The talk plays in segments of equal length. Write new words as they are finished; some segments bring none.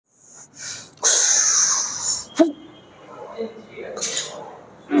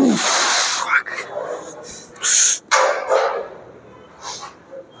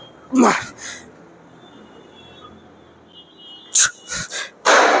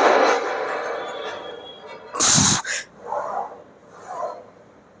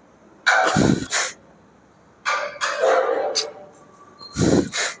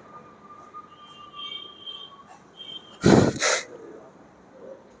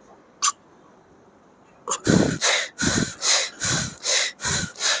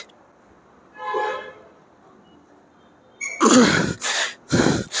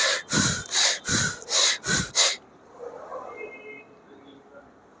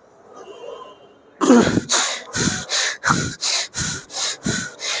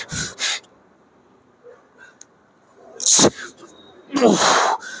Ram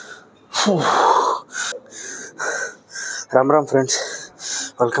Ram friends,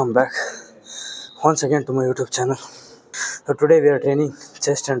 welcome back once again to my YouTube channel. So today we are training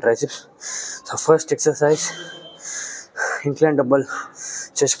chest and triceps. So first exercise, incline dumbbell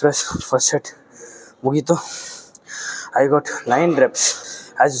chest press, first set mugito. I got 9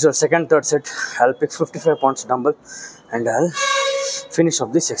 reps. As usual, second, third set I'll pick 55 pounds dumbbell and I'll finish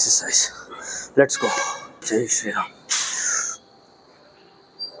off this exercise. Let's go. Jai Shri Ram.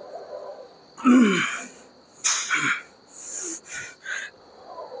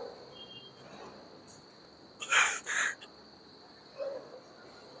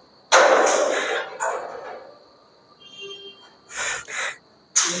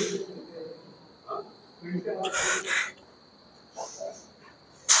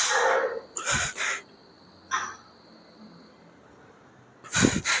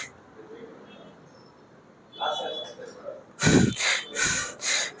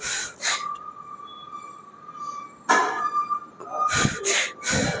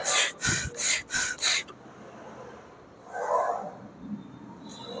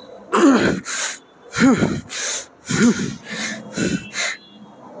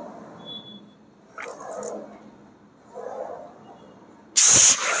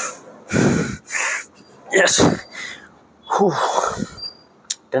 Yes.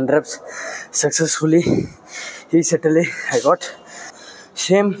 10 reps successfully. Each set I got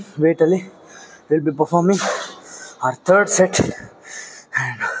same weight will be performing our third set,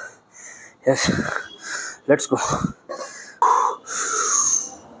 and yes, let's go.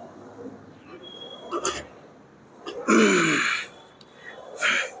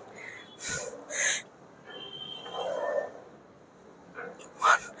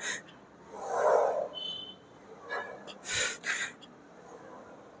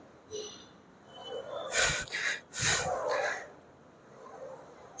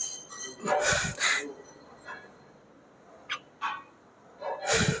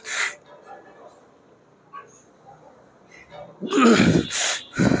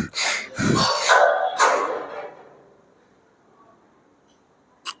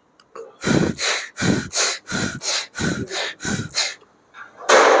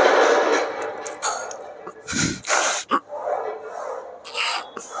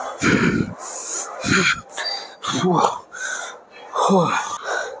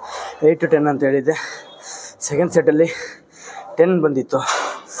 Eight to 10 ಅಂತ ಹೇಳಿದ್ದೆ. Second ಸೆಟ್ಟಲ್ಲಿ 10 ಬಂದಿತ್ತು,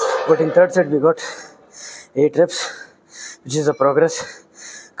 but in third set we got 8 reps, which is a progress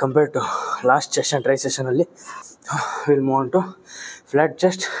compared to last chest and try sessionally. We'll move on to flat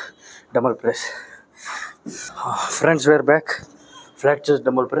chest dumbbell press. Friends, we're back. Flat chest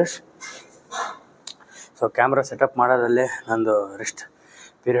dumbbell press. So camera setup ಮಾಡೋದ್ರಲ್ಲೇ ನಂದು rest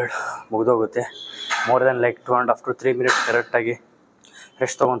period ಮುಗಿದೋಗುತ್ತೆ. More than like 2.5 to 3 minutes ಕರೆಕ್ಟಾಗಿ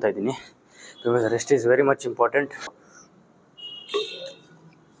rest ತೊಗೊತಾ ಇದ್ದೀನಿ, because rest is very much important.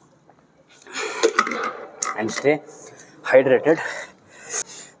 And stay hydrated.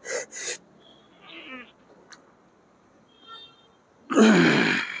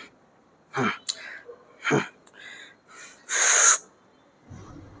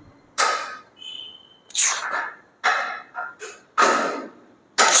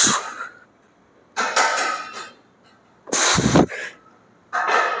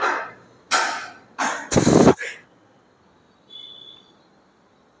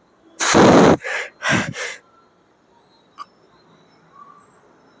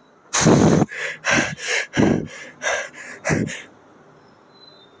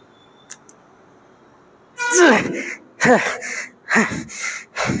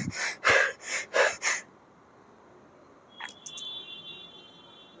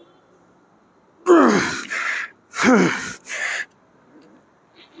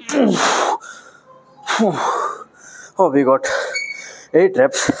 We got 8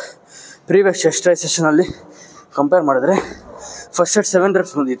 reps. Previous chest try ಸೆಷನಲ್ಲಿ compare ಮಾಡಿದ್ರೆ first set 7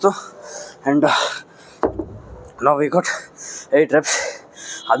 reps ಬಂದಿತ್ತು, and ನಾವು we got 8 reps.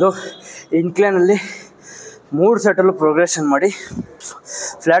 ಅದು ಇನ್ಕ್ಲೈನಲ್ಲಿ 3 ಸೆಟಲ್ಲೂ progression ಮಾಡಿ,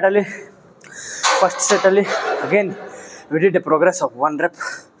 ಫ್ಲ್ಯಾಟಲ್ಲಿ first ಸೆಟ್ಟಲ್ಲಿ again we did A progress of 1 rep,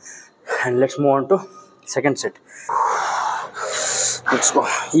 and let's move on to second set. Let's go.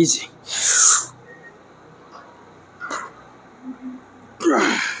 Easy.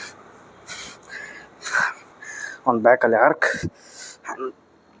 On back arc and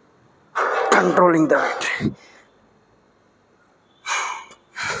controlling the weight.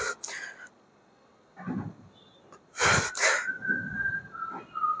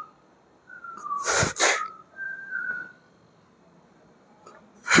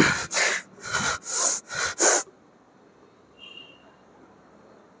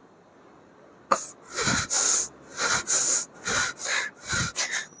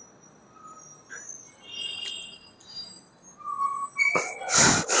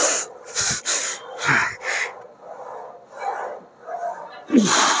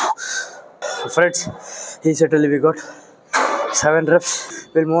 friends, ಈ ಸೆಟ್ಟಲ್ಲಿ we got 7 reps.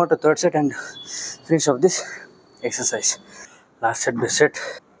 We'll move on to third set and finish off this exercise. Last set, best set.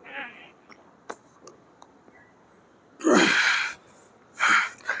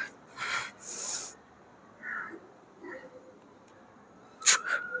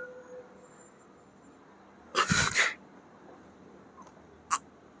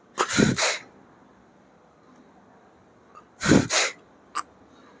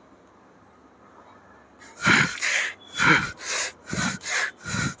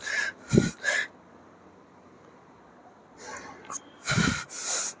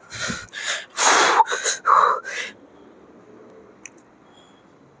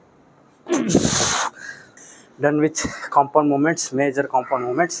 Done with compound movements, major compound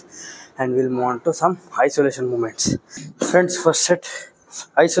movements, and we'll move on to some isolation movements. Friends, first set,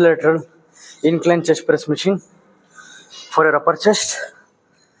 isolateral incline chest press machine for your upper chest.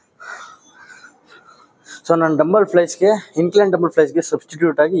 So ನಾನು dumbbell ಫ್ಲೈಸ್ಗೆ incline dumbbell ಫ್ಲೈಸ್ಗೆ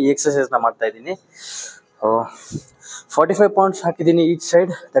substitute ಆಗಿ ಈ ಎಕ್ಸಸೈಸ್ನ ಮಾಡ್ತಾ ಇದ್ದೀನಿ. 45 pounds ಹಾಕಿದ್ದೀನಿ each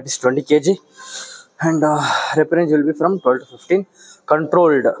side, that is 20 kg, and rep range will be from 12 to 15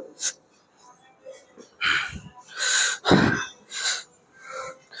 controlled.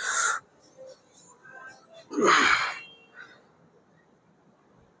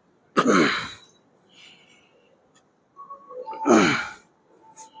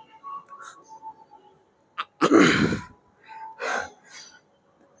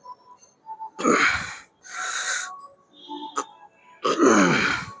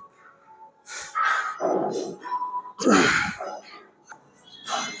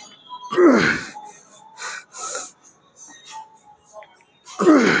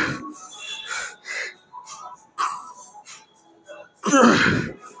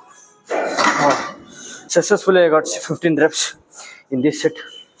 Successfully I got 15 reps in this set,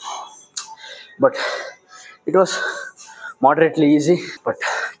 but it was moderately easy. But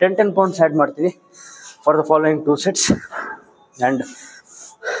 10 pounds add ಮಾಡ್ತೀನಿ for the following 2 sets and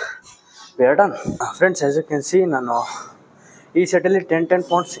we are done. Friends, as you can see, ನಾನು ಈ ಸೆಟ್ಟಲ್ಲಿ 10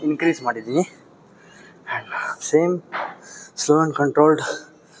 pounds increase ಮಾಡಿದ್ದೀನಿ, and same slow and controlled.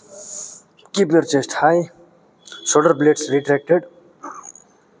 Keep your chest high, shoulder blades retracted,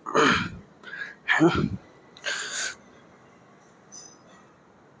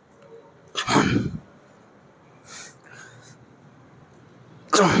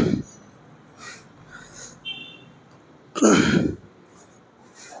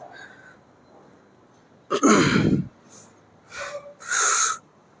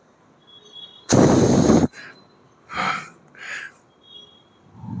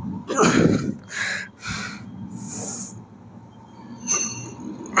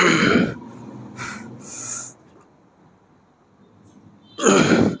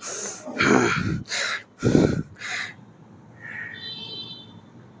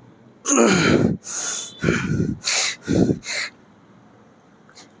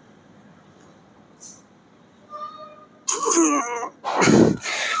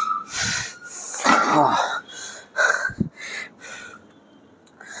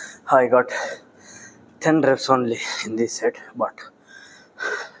 I got 10 reps only in this set, but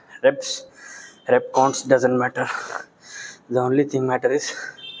rep counts doesn't matter. The only thing matter is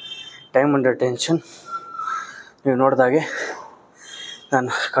time under tension. ನೀವು ನೋಡಿದಾಗೆ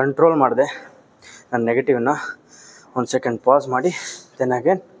ನಾನು control ಮಾಡಿದೆ ನನ್ನ ನೆಗೆಟಿವ್ನ, 1 second pass ಮಾಡಿ, then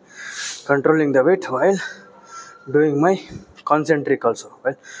again controlling the weight while doing my concentric also,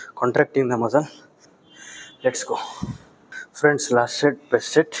 while contracting the muscle. Let's go. Friends, last set,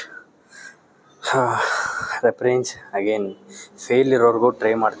 best set. Rep range again fail ಇರೋರ್ಗೂ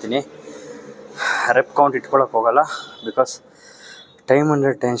try ಮಾಡ್ತೀನಿ. Rep count ಇಟ್ಕೊಳಕ್ಕೆ ಹೋಗಲ್ಲ, because time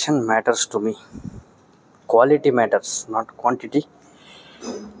under tension matters to me. Quality matters, not quantity.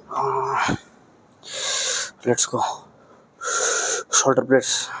 Let's go. Shoulder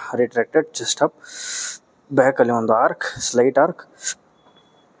blades retracted, chest up, ಬ್ಯಾಕಲ್ಲಿ ಒಂದು arc, slight arc.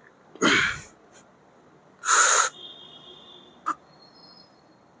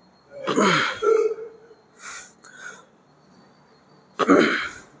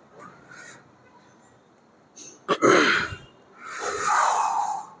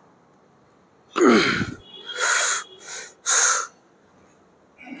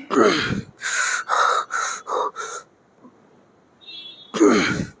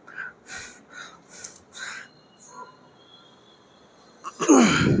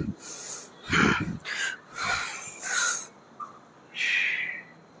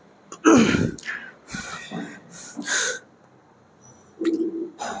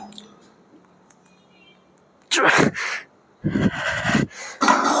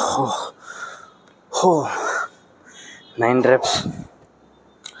 9 reps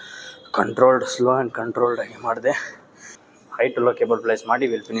controlled, slow and controlled ಆಗಿ ಮಾಡಿದೆ. High to low cable place ಮಾಡಿ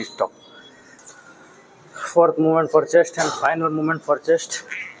will finish top. Fourth movement for chest and final movement for chest,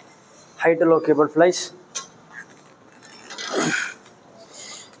 high to low cable flies.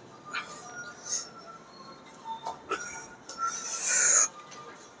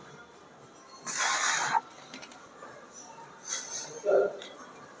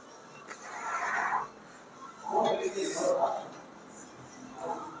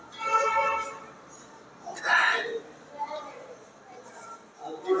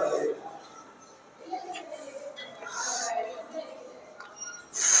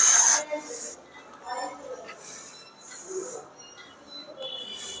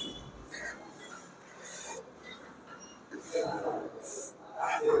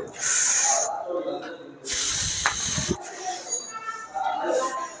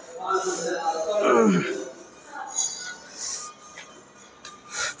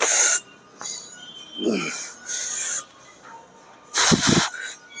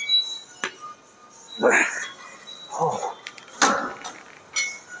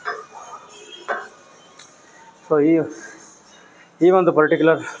 So ಈ ಒಂದು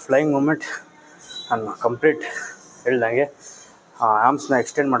particular flying moment ನಾನು complete ಹೇಳ್ದಂಗೆ ಆರ್ಮ್ಸ್ನ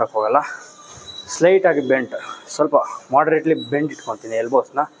extend ಮಾಡೋಕ್ಕೆ ಹೋಗಲ್ಲ. ಸ್ಲೈಟಾಗಿ bent, ಸ್ವಲ್ಪ ಮಾಡ್ರೇಟ್ಲಿ ಬೆಂಡ್ ಇಟ್ಕೊತೀನಿ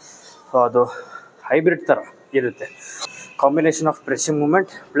ಎಲ್ಬೋಸ್ನ. ಸೊ ಅದು hybrid ಥರ ಇರುತ್ತೆ, combination of pressing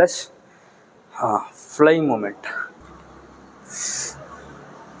moment plus flying moment.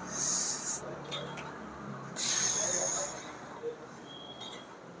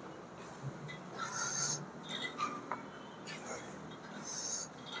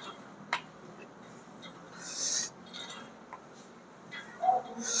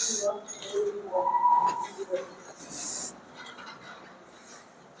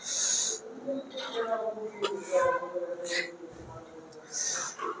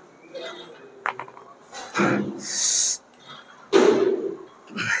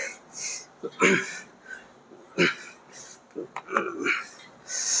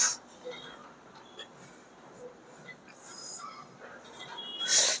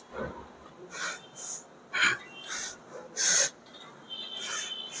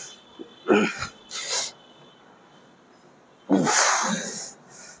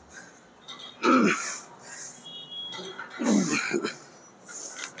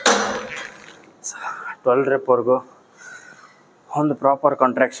 Twelve ರೆಪ್ವರೆಗೂ ಒಂದು ಪ್ರಾಪರ್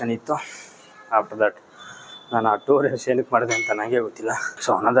ಕಾಂಟ್ರಾಕ್ಷನ್ ಇತ್ತು. ಆಫ್ಟರ್ ದಟ್ ನಾನು ಆ 2 reps ಏನಕ್ಕೆ ಮಾಡಿದೆ ಅಂತ ನನಗೆ ಗೊತ್ತಿಲ್ಲ. ಸೊ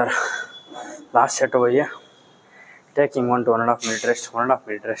ಅನದರ್ ಲಾಸ್ಟ್ ಸೆಟ್ ಹೋಗಿ taking 1 to 1.5 minute rest, 1.5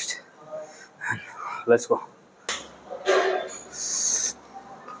 minute rest. Let's go.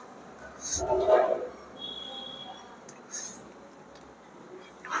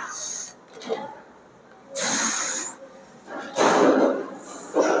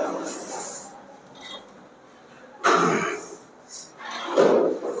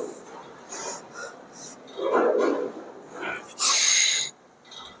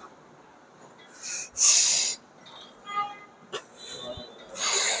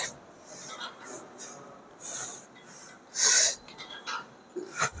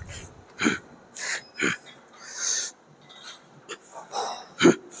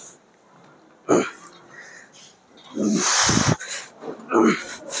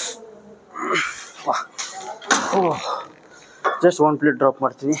 Just 1 plate drop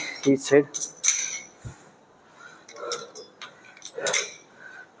ಮಾಡ್ತೀನಿ each side.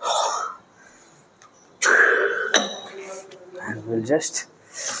 And we'll just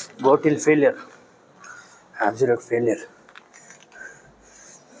go till failure, absolute failure.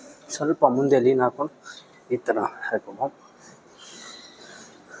 ಸ್ವಲ್ಪ ಮುಂದೆ ಲೀನ್ ಹಾಕೊಂಡು ಈ ಥರ ಹಾಕೋಣ.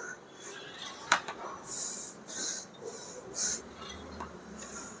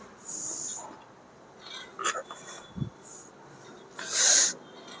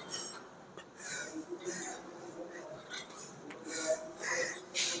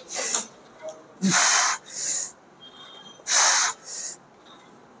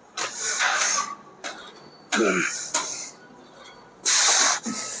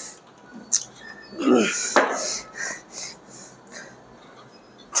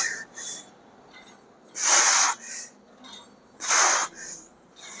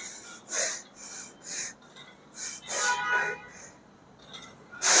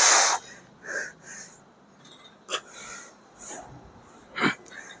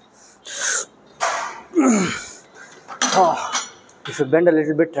 If you bend a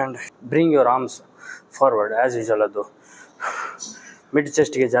little bit and bring your arms forward as usual, ಅದು mid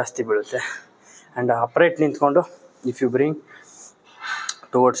ಚೆಸ್ಟ್ಗೆ ಜಾಸ್ತಿ ಬೀಳುತ್ತೆ. ಆ್ಯಂಡ್ ಅಪ್ರೈಟ್ ನಿಂತ್ಕೊಂಡು if you bring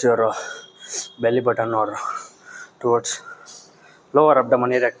towards your belly button or towards lower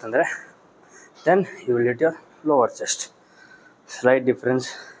abdomen area ಆಗ್ತಂದ್ರೆ then you will hit your lower chest. Slight difference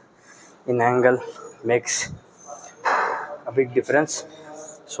in angle makes a big difference.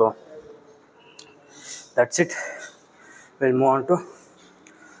 So that's it. We'll move on to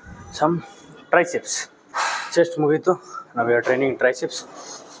some triceps. Chest ಮುಗೀತು. Now we are training triceps.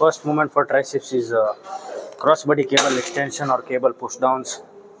 First movement for triceps is cross body cable extension or cable push downs.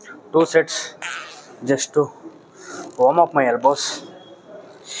 2 sets just to warm up my elbows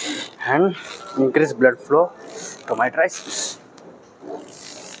and increase blood flow to my triceps.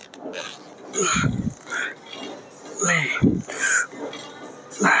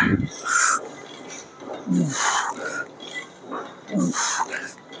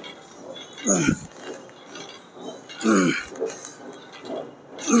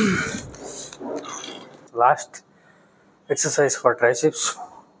 Last exercise for triceps,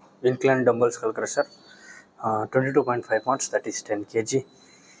 incline dumbbell skull crusher, 22.5 pounds, that is 10 kg.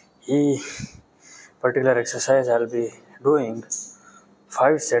 This particular exercise I'll be doing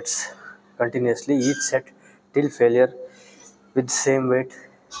 5 sets continuously, each set till failure with same weight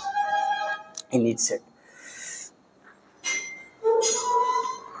in each set.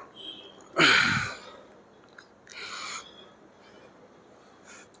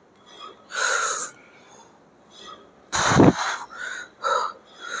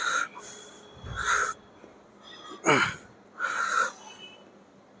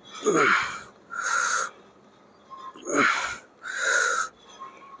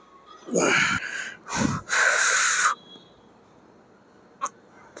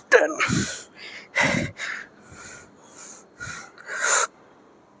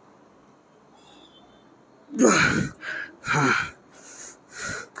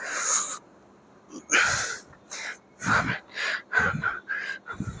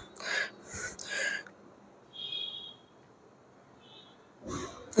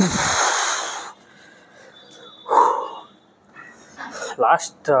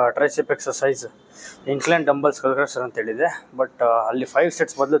 Last tricep exercise incline dumbbell skull crusher ಅಂತ ಹೇಳಿದೆ, but ಅಲ್ಲಿ 5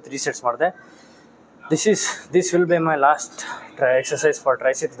 sets ಬದಲು 3 sets ಮಾಡಿದೆ. This will be my last exercise for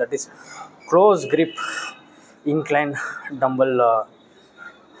triceps, that is close grip incline dumbbell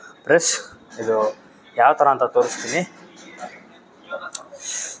press. ಇದು ಯಾವ ಥರ ಅಂತ ತೋರಿಸ್ತೀನಿ.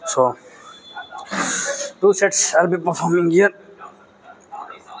 So 2 sets I'll be performing here.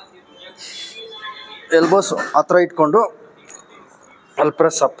 Elbows ಹತ್ರ ಇಟ್ಕೊಂಡು I'll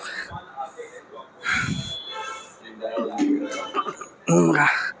press up.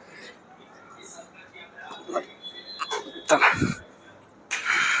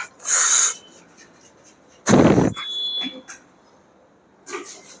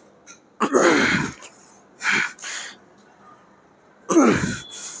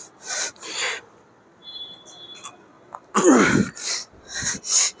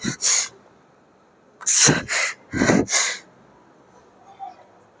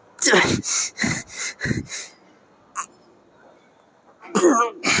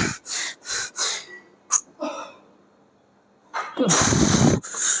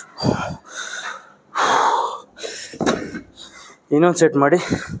 ಇನ್ನೊಂದು ಸೆಟ್ ಮಾಡಿ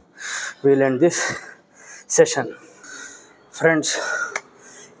will end this session. Friends,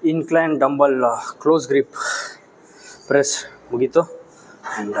 incline dumbbell close grip press ಮುಗೀತು,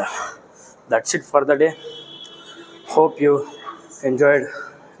 and that's it for the day. Hope you enjoyed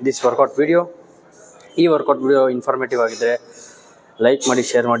this workout video. ಈ workout video informative ಆಗಿದ್ದರೆ like ಮಾಡಿ,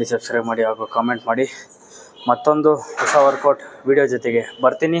 share ಮಾಡಿ, subscribe ಮಾಡಿ ಹಾಗೂ comment ಮಾಡಿ. ಮತ್ತೊಂದು ಹೊಸ ವರ್ಕೌಟ್ ವಿಡಿಯೋ ಜೊತೆಗೆ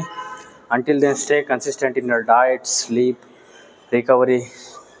ಬರ್ತೀನಿ. Until then, stay consistent in your diet, sleep, recovery,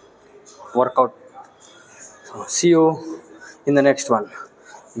 workout. So see you in the next one.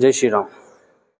 Jai Shri Ram.